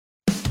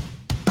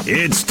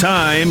It's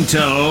time to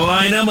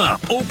line them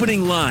up.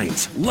 Opening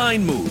lines,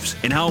 line moves,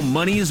 and how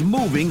money is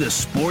moving the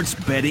sports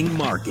betting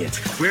market.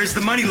 Where's the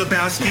money,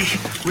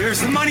 Lebowski?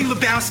 Where's the money,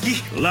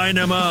 Lebowski? Line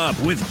them up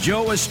with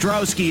Joe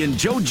Ostrowski and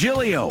Joe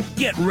Giglio.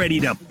 Get ready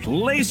to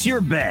place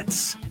your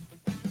bets.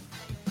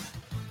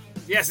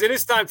 Yes, it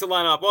is time to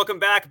line up. Welcome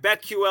back,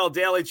 BetQL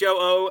Daily. Joe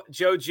O,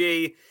 Joe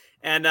G.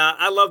 And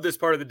I love this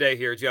part of the day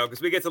here, Joe,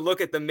 because we get to look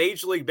at the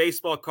Major League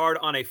Baseball card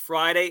on a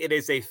Friday. It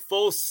is a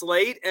full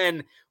slate,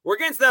 and we're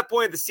getting to that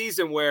point of the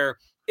season where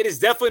it is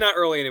definitely not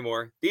early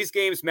anymore. These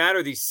games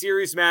matter. These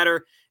series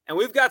matter. And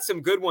we've got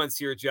some good ones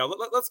here, Joe.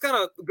 Let's kind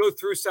of go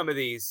through some of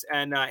these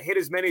and hit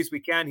as many as we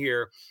can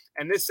here.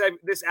 And this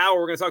hour,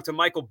 we're going to talk to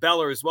Michael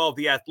Beller as well of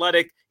The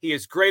Athletic. He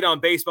is great on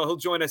baseball. He'll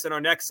join us in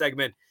our next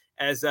segment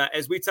as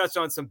we touch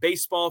on some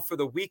baseball for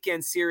the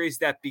weekend series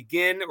that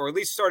begin, or at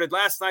least started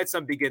last night.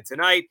 Some begin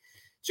tonight.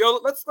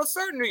 Joe, let's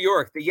start in New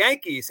York. The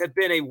Yankees have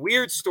been a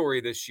weird story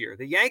this year.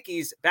 The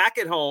Yankees back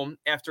at home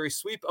after a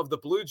sweep of the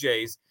Blue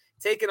Jays,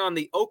 taking on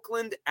the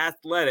Oakland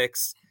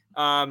Athletics.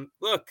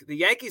 Look, the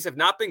Yankees have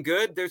not been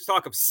good. There's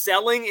talk of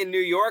selling in New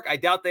York. I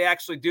doubt they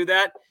actually do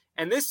that.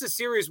 And this is a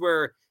series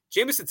where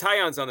Jameson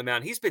Taillon's on the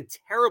mound. He's been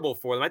terrible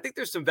for them. I think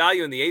there's some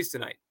value in the A's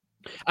tonight.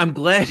 I'm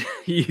glad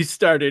you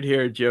started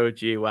here, Joe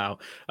G. Wow.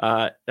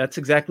 That's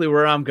exactly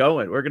where I'm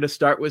going. We're going to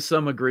start with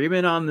some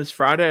agreement on this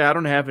Friday. I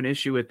don't have an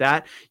issue with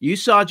that. You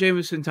saw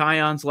Jameson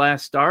Taillon's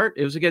last start.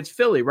 It was against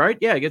Philly, right?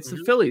 Yeah, against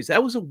the Phillies.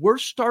 That was the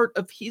worst start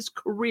of his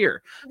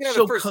career.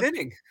 So the first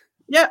inning.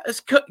 Yeah,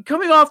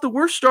 coming off the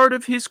worst start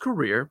of his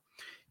career,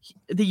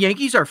 the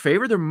Yankees are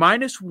favored. They're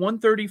minus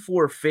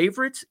 134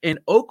 favorites, and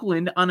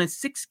Oakland on a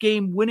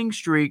 6-game winning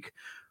streak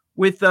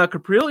with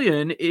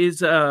Caprillion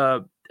is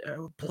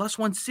plus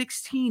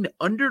 116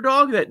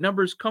 underdog. That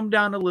number's come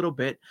down a little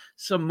bit.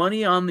 Some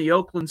money on the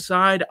Oakland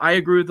side. I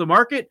agree with the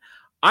market.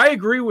 I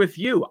agree with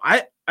you.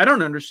 I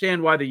don't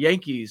understand why the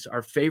Yankees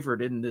are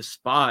favored in this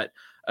spot,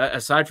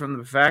 aside from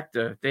the fact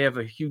that they have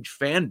a huge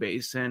fan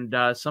base, and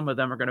some of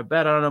them are going to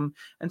bet on them,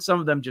 and some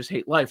of them just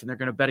hate life, and they're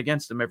going to bet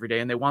against them every day,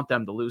 and they want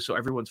them to lose, so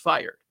everyone's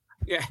fired.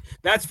 Yeah,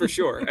 that's for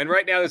sure. And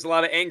right now there's a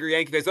lot of angry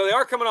Yankee fans. So they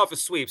are coming off a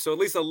sweep, so at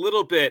least a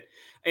little bit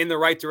in the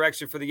right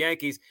direction for the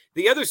Yankees.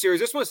 The other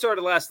series, this one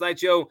started last night,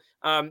 Joe.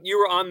 You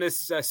were on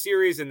this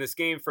series in this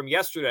game from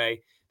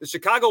yesterday. The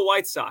Chicago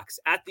White Sox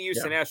at the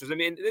Houston Astros. I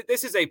mean,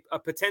 this is a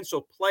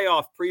potential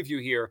playoff preview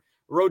here.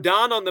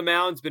 Rodon on the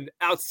mound's been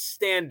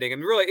outstanding. I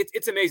mean, really,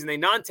 it's amazing. They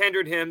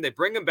non-tendered him. They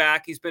bring him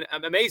back. He's been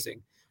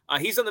amazing.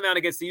 He's on the mound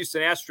against the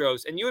Houston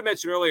Astros. And you had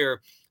mentioned earlier,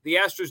 the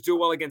Astros do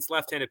well against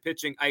left-handed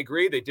pitching. I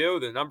agree, they do.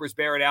 The numbers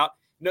bear it out.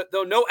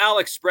 Though no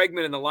Alex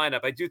Bregman in the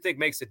lineup, I do think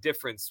makes a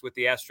difference with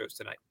the Astros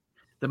tonight.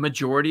 The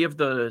majority of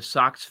the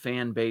Sox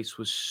fan base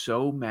was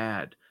so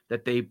mad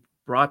that they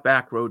brought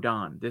back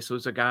Rodon. This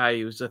was a guy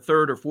who was a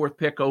 3rd or 4th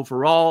pick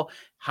overall,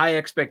 high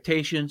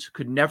expectations,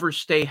 could never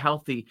stay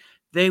healthy.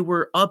 They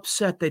were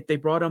upset that they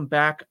brought him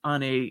back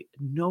on a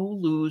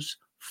no-lose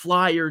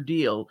flyer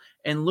deal,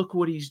 and look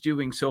what he's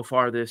doing so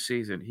far this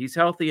season. He's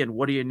healthy, and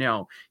what do you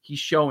know? He's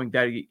showing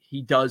that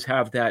he does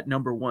have that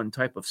number one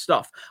type of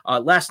stuff.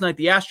 Last night,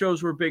 the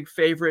Astros were big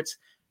favorites.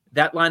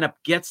 That lineup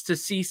gets to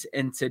cease,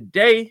 and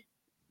today,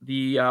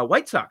 the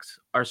White Sox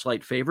are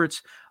slight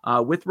favorites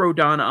with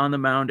Rodon on the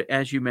mound,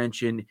 as you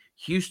mentioned.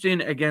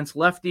 Houston against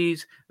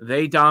lefties,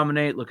 they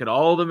dominate. Look at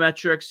all the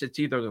metrics. It's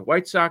either the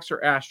White Sox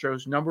or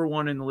Astros, number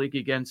one in the league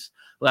against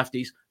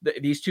lefties.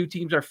 These two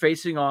teams are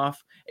facing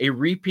off a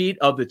repeat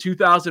of the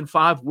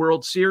 2005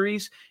 World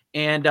Series.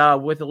 And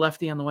with a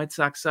lefty on the White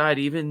Sox side,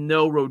 even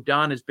though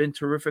Rodon has been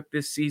terrific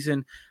this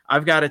season,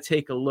 I've got to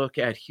take a look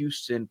at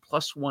Houston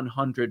plus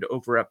 100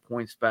 over at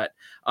PointsBet.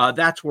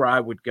 That's where I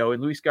would go.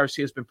 And Luis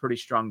Garcia has been pretty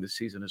strong this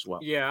season as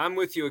well. Yeah, I'm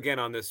with you again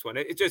on this one.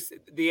 It just,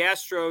 the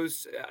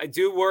Astros, I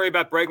do worry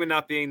about Bregman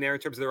not being there in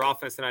terms of their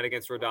offense tonight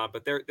against Rodon,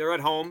 but they're at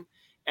home.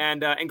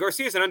 And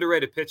Garcia is an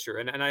underrated pitcher.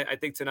 And I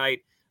think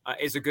tonight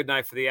is a good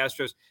night for the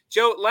Astros.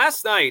 Joe,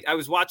 last night I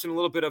was watching a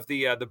little bit of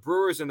the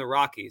Brewers and the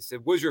Rockies.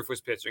 Woodruff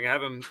was pitching. I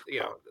have him,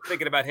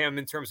 thinking about him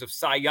in terms of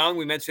Cy Young.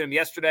 We mentioned him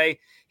yesterday.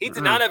 He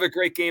did not have a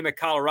great game at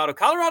Colorado.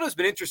 Colorado's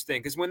been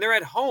interesting because when they're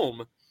at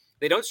home,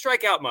 they don't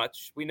strike out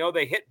much. We know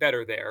they hit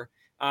better there.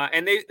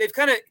 And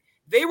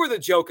they were the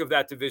joke of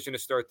that division to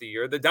start the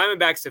year. The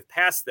Diamondbacks have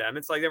passed them.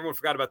 It's like everyone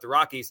forgot about the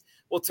Rockies.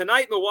 Well,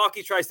 tonight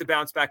Milwaukee tries to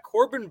bounce back.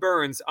 Corbin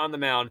Burns on the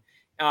mound.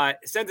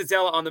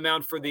 Senzatella on the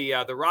mound for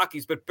the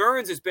Rockies, but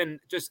Burns has been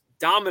just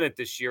dominant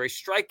this year, a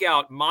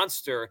strikeout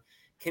monster.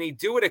 Can he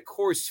do it at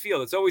Coors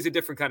Field? It's always a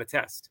different kind of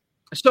test.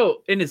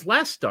 So in his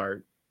last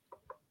start,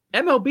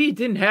 MLB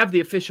didn't have the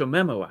official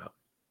memo out.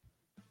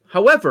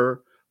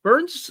 However,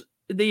 Burns,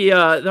 the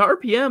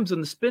RPMs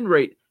and the spin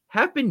rate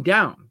have been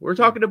down. We're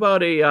talking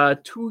about a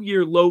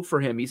 2-year low for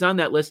him. He's on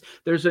that list.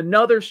 There's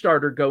another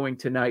starter going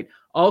tonight,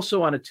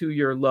 also on a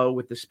 2-year low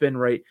with the spin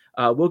rate.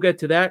 We'll get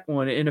to that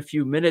one in a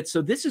few minutes.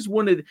 So this is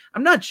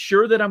I'm not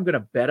sure that I'm going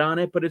to bet on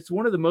it, but it's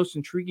one of the most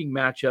intriguing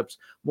matchups.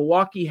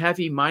 Milwaukee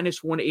heavy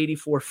minus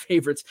 184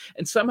 favorites,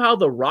 and somehow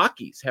the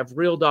Rockies have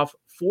reeled off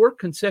 4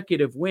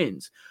 consecutive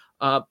wins.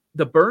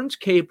 the Burns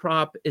K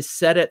prop is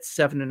set at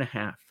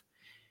 7.5.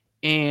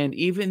 And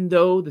even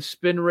though the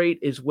spin rate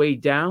is way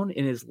down,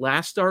 in his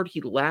last start,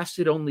 he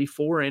lasted only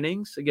 4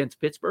 innings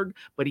against Pittsburgh,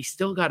 but he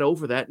still got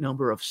over that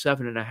number of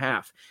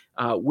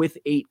 7.5 with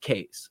 8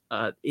 Ks.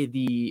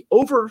 The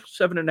over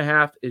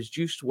 7.5 is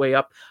juiced way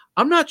up.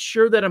 I'm not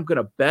sure that I'm going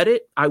to bet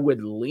it. I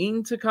would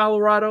lean to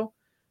Colorado.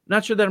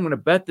 Not sure that I'm going to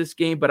bet this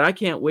game, but I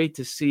can't wait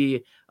to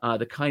see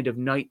the kind of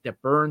night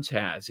that Burns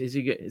has. Is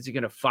he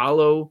going to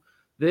follow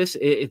this?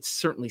 It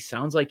certainly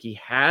sounds like he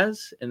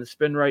has, and the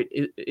spin rate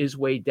is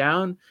way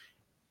down.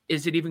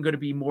 Is it even going to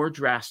be more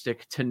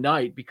drastic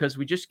tonight? Because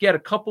we just get a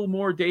couple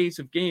more days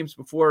of games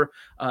before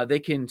they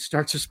can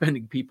start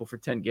suspending people for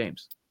 10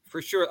 games.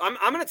 For sure.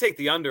 I'm going to take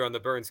the under on the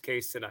Burns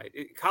case tonight.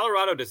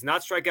 Colorado does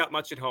not strike out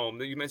much at home.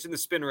 You mentioned the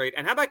spin rate.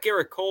 And how about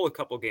Garrett Cole a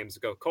couple games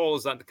ago? Cole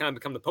has kind of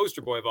become the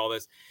poster boy of all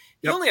this.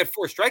 He only had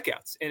 4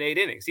 strikeouts in 8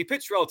 innings. He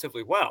pitched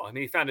relatively well. I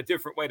mean, he found a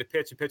different way to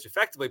pitch and pitch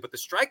effectively. But the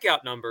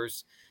strikeout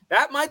numbers,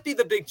 that might be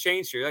the big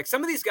change here. Like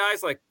some of these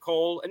guys like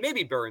Cole and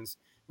maybe Burns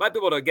might be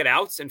able to get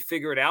outs and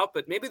figure it out.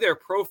 But maybe their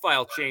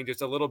profile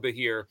changes a little bit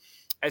here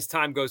as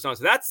time goes on.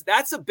 So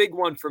that's a big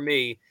one for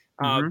me.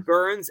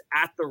 Burns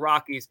at the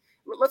Rockies.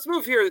 Let's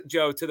move here,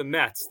 Joe, to the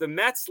Mets. The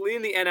Mets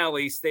leading the NL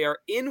East. They are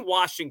in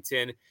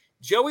Washington.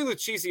 Joey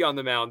Lucchesi on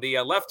the mound, the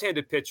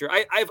left-handed pitcher.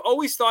 I've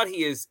always thought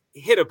he is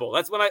hittable.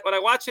 That's when I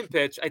watch him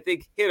pitch, I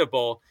think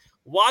hittable.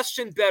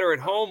 Washington better at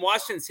home.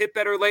 Washington's hit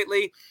better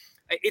lately.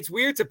 It's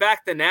weird to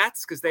back the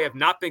Nats because they have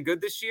not been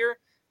good this year,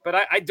 but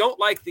I don't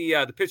like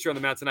the pitcher on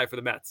the mound tonight for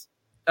the Mets.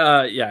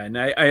 Yeah, and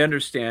I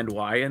understand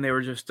why. And they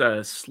were just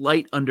a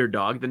slight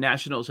underdog. The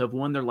Nationals have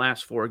won their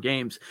last 4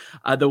 games.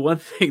 The one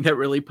thing that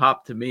really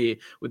popped to me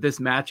with this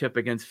matchup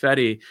against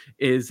Fetty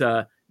is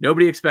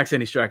nobody expects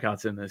any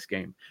strikeouts in this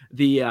game.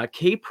 The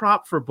K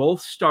prop for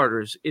both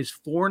starters is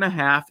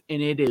 4.5,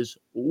 and it is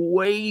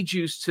way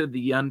juiced to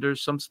the under.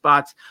 Some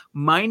spots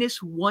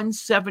minus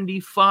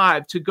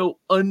 175 to go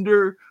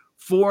under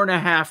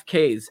 4.5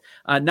 Ks.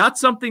 Not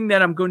something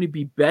that I'm going to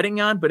be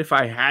betting on, but if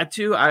I had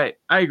to, I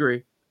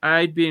agree.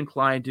 I'd be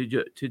inclined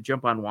to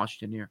jump on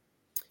Washington here.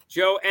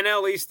 Joe,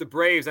 NL East, the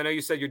Braves, I know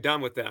you said you're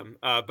done with them,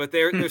 but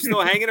they're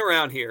still hanging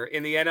around here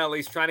in the NL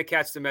East trying to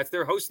catch the Mets.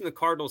 They're hosting the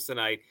Cardinals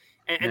tonight,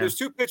 and there's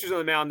 2 pitchers on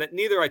the mound that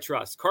neither I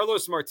trust.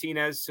 Carlos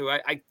Martinez, who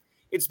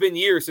it's been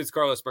years since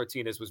Carlos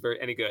Martinez was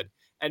any good,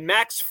 and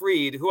Max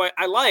Fried, who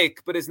I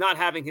like, but is not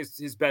having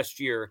his best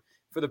year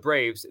for the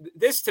Braves.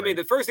 This, to me,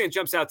 the first thing that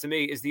jumps out to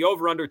me is the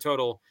over-under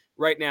total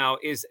right now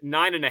is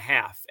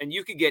 9.5, and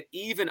you could get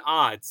even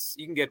odds.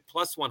 You can get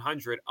plus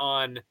 100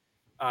 on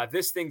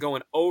this thing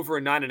going over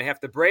 9.5.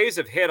 The Braves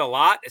have hit a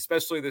lot,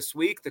 especially this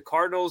week. The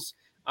Cardinals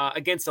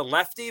against a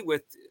lefty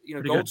with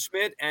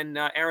Goldschmidt and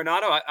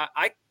Arenado.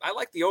 I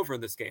like the over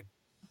in this game.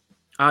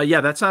 Yeah,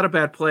 that's not a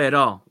bad play at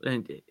all.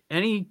 And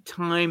any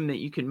time that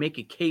you can make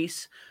a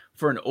case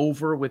for an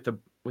over with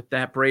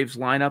that Braves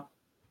lineup,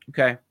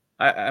 okay,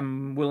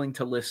 I'm willing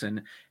to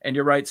listen. And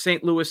you're right,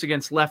 St. Louis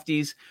against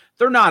lefties,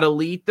 they're not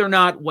elite. They're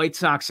not White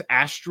Sox,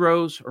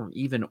 Astros, or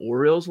even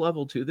Orioles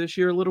level 2 this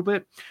year a little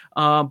bit.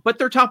 But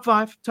they're top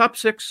 5, top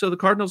 6. So the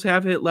Cardinals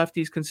have hit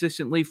lefties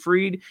consistently.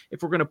 Fried,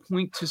 if we're going to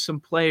point to some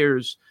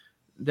players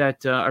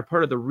that are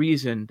part of the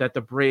reason that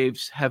the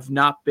Braves have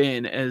not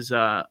been as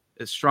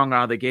strong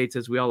out of the gates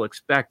as we all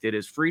expected,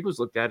 is Fried was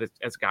looked at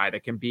as a guy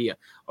that can be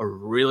a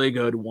really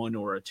good 1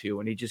 or a 2,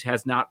 and he just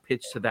has not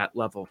pitched to that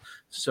level.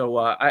 So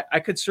I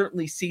could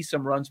certainly see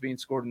some runs being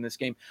scored in this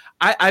game.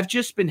 I've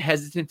just been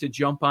hesitant to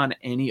jump on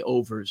any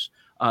overs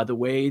the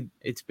way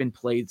it's been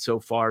played so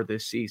far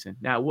this season.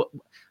 Now,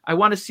 I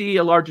want to see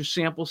a larger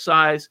sample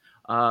size.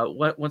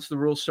 Once the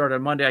rules start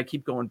on Monday, I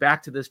keep going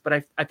back to this, but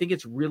I think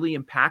it's really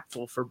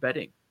impactful for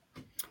betting.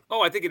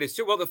 Oh, I think it is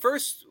too. Well, the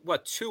first,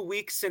 2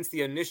 weeks since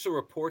the initial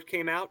report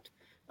came out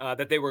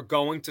that they were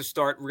going to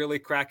start really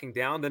cracking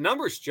down, the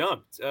numbers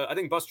jumped. I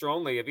think Buster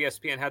Olney of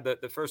ESPN had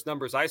the first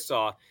numbers I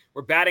saw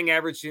where batting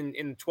average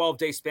in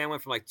 12-day span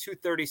went from like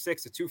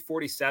 236 to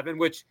 247,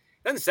 which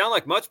doesn't sound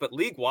like much, but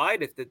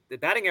league-wide, if the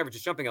batting average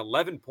is jumping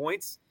 11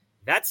 points,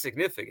 that's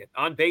significant.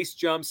 On-base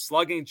jumps,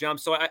 slugging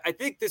jumps. So I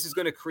think this is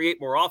going to create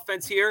more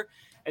offense here.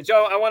 And,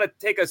 Joe, I want to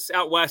take us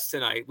out west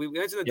tonight. We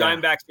mentioned the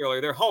Diamondbacks earlier.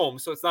 They're home,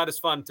 so it's not as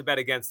fun to bet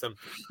against them.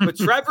 But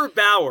Trevor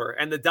Bauer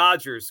and the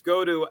Dodgers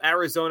go to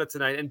Arizona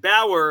tonight. And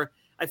Bauer,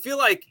 I feel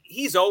like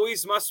he's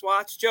always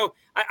must-watch. Joe,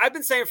 I've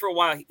been saying for a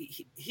while,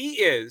 he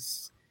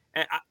is.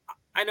 And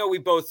I know we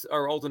both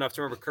are old enough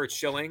to remember Curt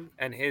Schilling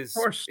and his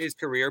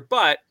career.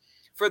 But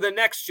for the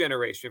next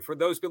generation, for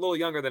those a little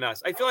younger than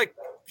us, I feel like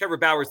Trevor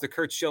Bauer is the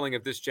Curt Schilling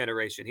of this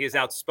generation. He is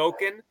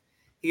outspoken.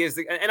 He is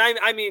and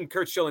I mean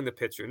Curt Schilling, the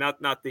pitcher, not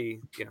the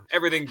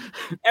everything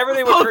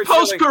with Curt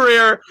post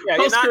career. Yeah,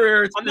 post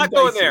career. I'm not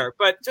going there,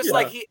 but just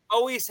like he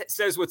always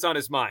says what's on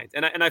his mind,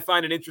 and I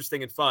find it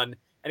interesting and fun.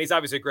 And he's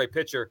obviously a great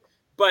pitcher,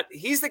 but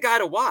he's the guy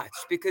to watch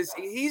because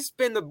he's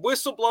been the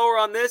whistleblower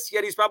on this.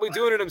 Yet he's probably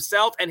doing it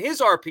himself, and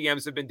his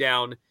RPMs have been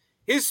down,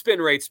 his spin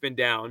rate's been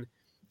down.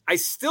 I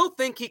still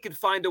think he can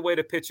find a way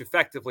to pitch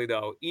effectively,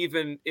 though,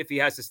 even if he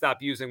has to stop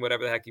using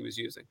whatever the heck he was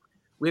using.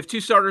 We have 2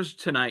 starters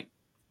tonight.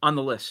 on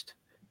the list.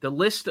 The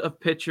list of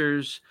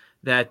pitchers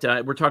that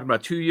we're talking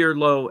about 2-year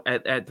low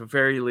at the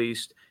very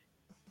least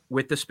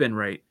with the spin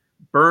rate.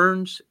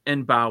 Burns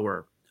and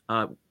Bauer.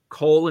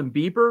 Cole and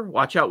Bieber,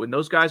 watch out when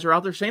those guys are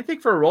out there. Same thing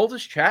for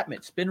Aroldis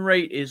Chapman. Spin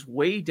rate is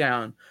way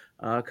down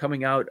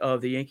coming out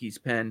of the Yankees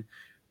pen.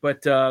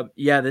 But,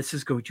 this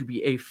is going to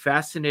be a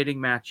fascinating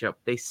matchup.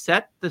 They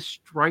set the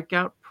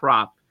strikeout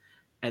prop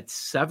at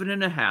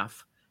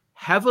 7.5,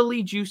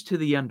 heavily juiced to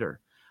the under.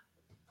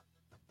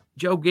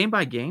 Joe, game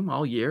by game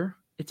all year,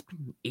 it's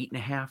been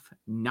 8.5,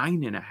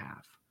 9.5.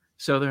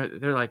 So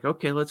they're like,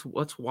 okay, let's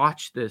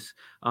watch this.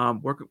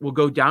 We'll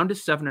go down to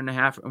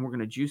 7.5, and we're going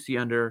to juice the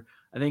under.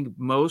 I think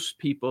most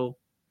people,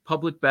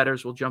 public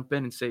bettors, will jump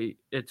in and say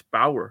it's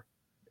Bauer.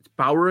 It's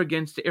Bauer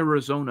against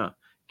Arizona.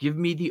 Give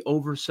me the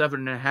over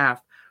 7.5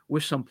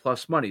 with some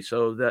plus money.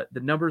 So the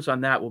numbers on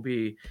that will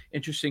be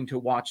interesting to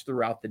watch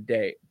throughout the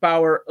day.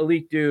 Bauer,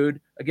 elite dude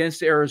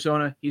against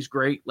Arizona. He's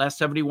great. Last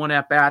 71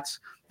 at bats.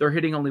 They're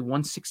hitting only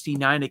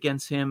 169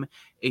 against him,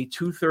 a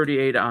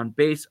 238 on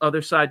base.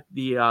 Other side,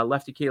 the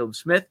lefty Caleb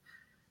Smith.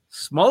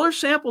 Smaller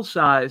sample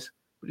size,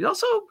 but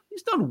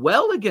he's done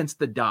well against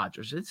the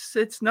Dodgers.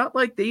 It's not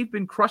like they've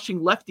been crushing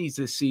lefties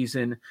this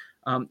season.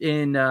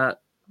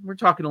 We're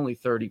talking only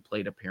 30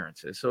 plate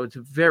appearances, so it's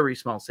a very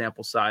small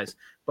sample size.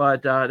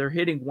 But they're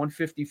hitting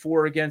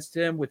 154 against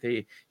him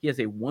he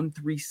has a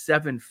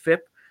 137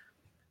 FIP.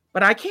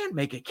 But I can't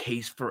make a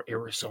case for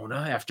Arizona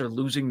after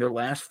losing their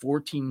last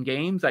 14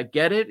 games. I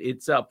get it.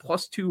 It's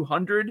plus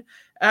 200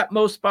 at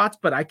most spots,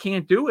 but I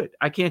can't do it.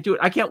 I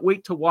can't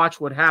wait to watch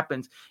what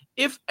happens.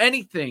 If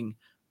anything,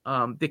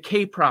 the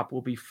K prop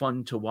will be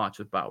fun to watch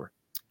with Bauer.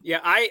 Yeah,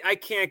 I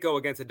can't go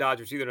against the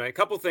Dodgers either tonight. A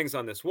couple things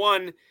on this.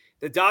 One,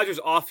 the Dodgers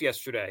off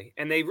yesterday,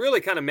 and they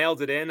really kind of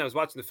mailed it in. I was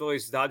watching the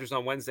Phillies-Dodgers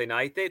on Wednesday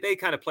night. They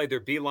kind of played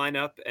their B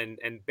lineup and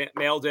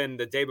mailed in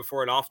the day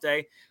before an off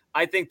day.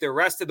 I think they're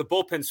rested. The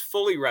bullpen's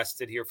fully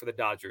rested here for the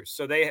Dodgers,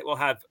 so they will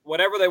have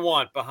whatever they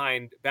want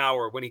behind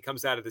Bauer when he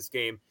comes out of this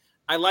game.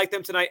 I like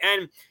them tonight.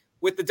 And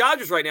with the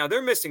Dodgers right now,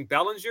 they're missing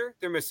Bellinger,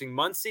 they're missing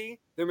Muncy,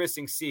 they're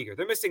missing Seager.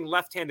 They're missing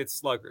left-handed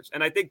sluggers,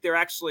 and I think they're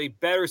actually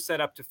better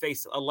set up to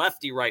face a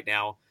lefty right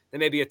now than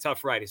maybe a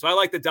tough righty. So I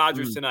like the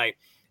Dodgers tonight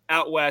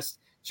out west.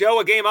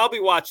 Joe, a game I'll be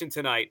watching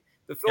tonight,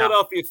 the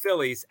Philadelphia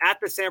Phillies at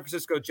the San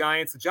Francisco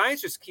Giants. The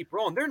Giants just keep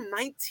rolling. They're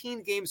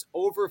 19 games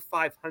over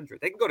 500.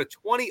 They can go to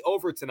 20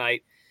 over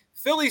tonight.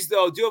 Phillies,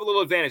 though, do have a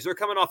little advantage. They're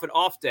coming off an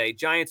off day.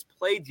 Giants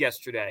played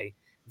yesterday.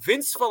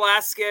 Vince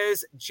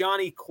Velasquez,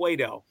 Johnny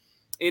Cueto.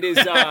 It is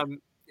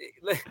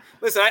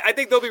listen, I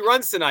think there'll be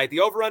runs tonight.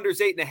 The over-under is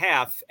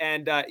 8.5,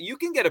 and you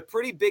can get a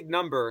pretty big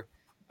number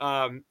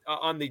on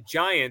the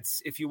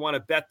Giants if you want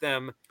to bet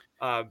them.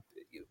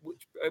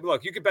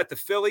 Look, you could bet the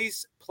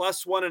Phillies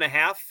plus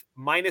 1.5,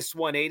 minus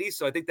 180.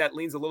 So I think that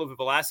leans a little bit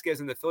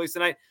Velasquez in the Phillies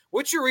tonight.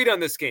 What's your read on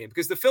this game?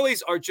 Because the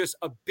Phillies are just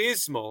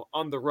abysmal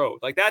on the road.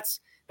 Like that's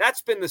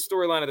been the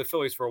storyline of the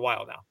Phillies for a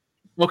while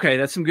now. Okay,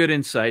 that's some good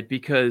insight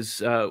because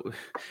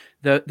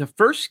the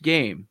first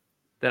game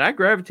that I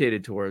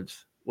gravitated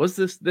towards was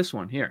this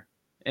one here.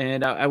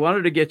 And I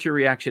wanted to get your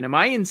reaction. Am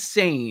I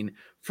insane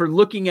for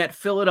looking at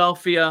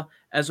Philadelphia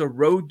as a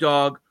road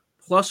dog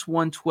plus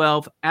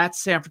 112 at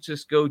San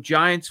Francisco?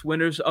 Giants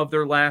winners of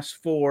their last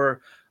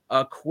 4.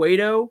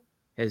 Cueto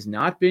has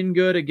not been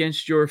good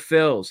against your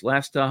Phils.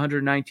 Last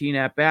 119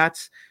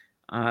 at-bats.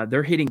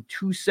 They're hitting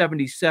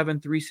 277,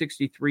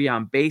 363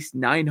 on base,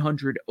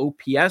 900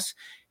 OPS.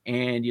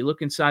 And you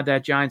look inside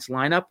that Giants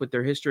lineup with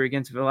their history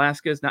against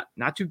Velasquez,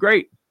 not too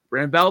great.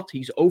 Brandon Belt,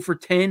 he's 0 for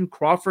 10.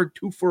 Crawford,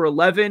 2 for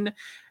 11.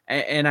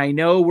 And I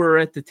know we're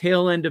at the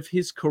tail end of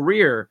his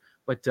career,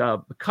 but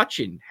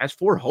McCutchen has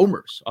 4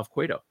 homers off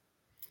Cueto.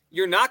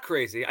 You're not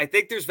crazy. I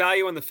think there's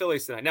value on the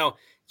Phillies tonight. Now,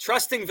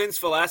 trusting Vince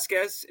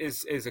Velasquez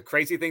is a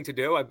crazy thing to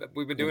do.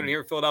 We've been doing it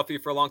here in Philadelphia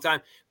for a long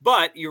time.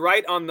 But you're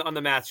right on the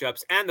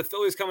matchups. And the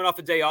Phillies coming off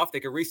a day off.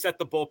 They could reset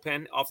the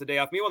bullpen off the day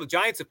off. Meanwhile, the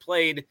Giants have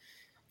played,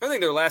 I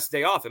think, their last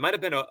day off. It might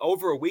have been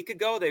over a week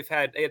ago. They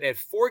had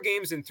 4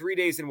 games in 3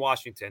 days in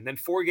Washington, then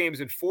 4 games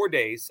in 4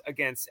 days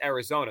against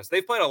Arizona. So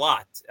they've played a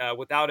lot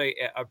without a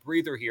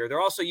breather here. They're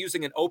also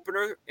using an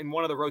opener in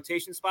one of the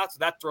rotation spots. So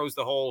that throws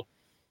the whole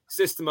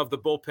system of the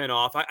bullpen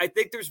off. I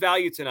think there's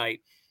value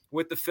tonight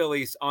with the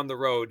Phillies on the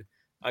road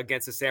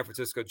against the San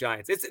Francisco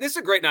Giants. This is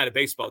a great night of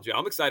baseball, Joe.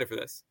 I'm excited for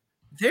this.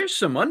 There's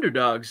some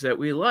underdogs that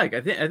we like.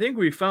 I think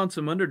we found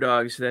some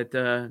underdogs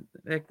that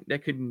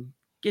could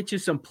get you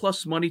some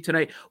plus money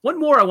tonight. One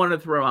more I wanted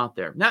to throw out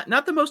there.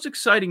 Not the most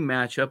exciting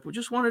matchup. We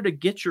just wanted to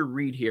get your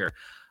read here.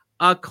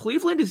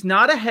 Cleveland is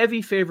not a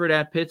heavy favorite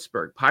at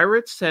Pittsburgh.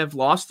 Pirates have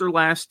lost their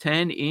last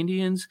 10.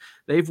 Indians,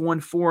 they've won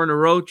 4 in a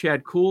row.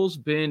 Chad Kuhl's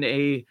been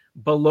a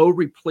below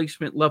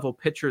replacement level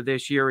pitcher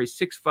this year, a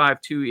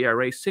 6.52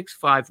 ERA,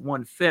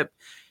 6.51 FIP.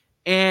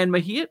 And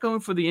Mejia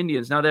going for the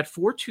Indians. Now, that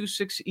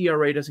 4.26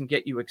 ERA doesn't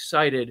get you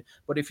excited,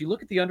 but if you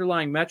look at the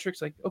underlying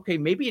metrics, like, okay,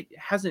 maybe it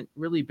hasn't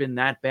really been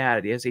that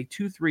bad. He has a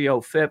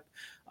 2.30 FIP,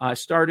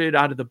 started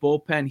out of the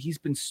bullpen. He's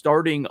been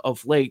starting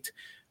of late.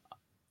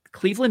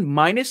 Cleveland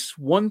minus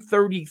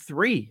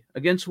 133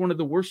 against one of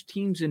the worst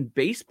teams in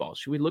baseball.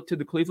 Should we look to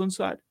the Cleveland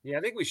side? Yeah,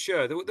 I think we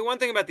should. The one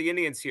thing about the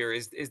Indians here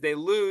is they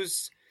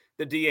lose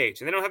the DH,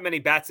 and they don't have many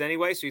bats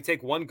anyway. So you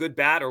take one good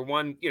bat or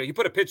one, you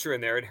put a pitcher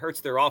in there, it hurts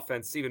their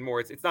offense even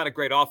more. It's not a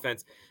great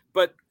offense,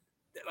 but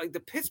like the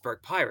Pittsburgh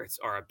Pirates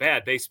are a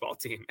bad baseball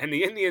team, and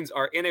the Indians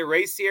are in a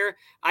race here.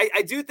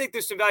 I do think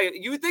there's some value.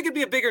 You would think it'd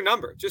be a bigger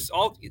number, just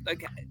all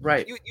like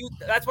right.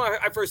 That's what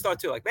I first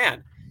thought too. Like,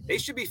 man, they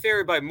should be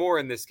favored by more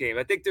in this game.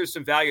 I think there's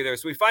some value there.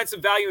 So we find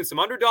some value in some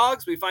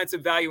underdogs. We find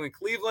some value in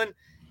Cleveland.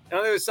 And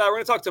on the other side, we're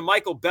going to talk to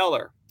Michael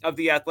Beller of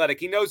The Athletic.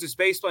 He knows his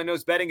baseball. He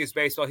knows betting his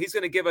baseball. He's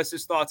going to give us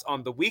his thoughts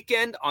on the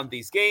weekend, on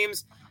these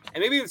games,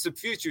 and maybe even some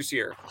futures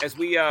here as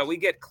we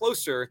get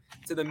closer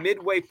to the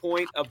midway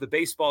point of the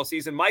baseball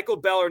season. Michael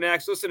Beller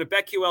next. Listen to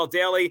BetQL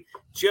Daily.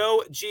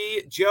 Joe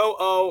G, Joe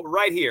O,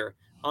 right here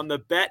on the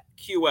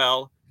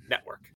BetQL Network.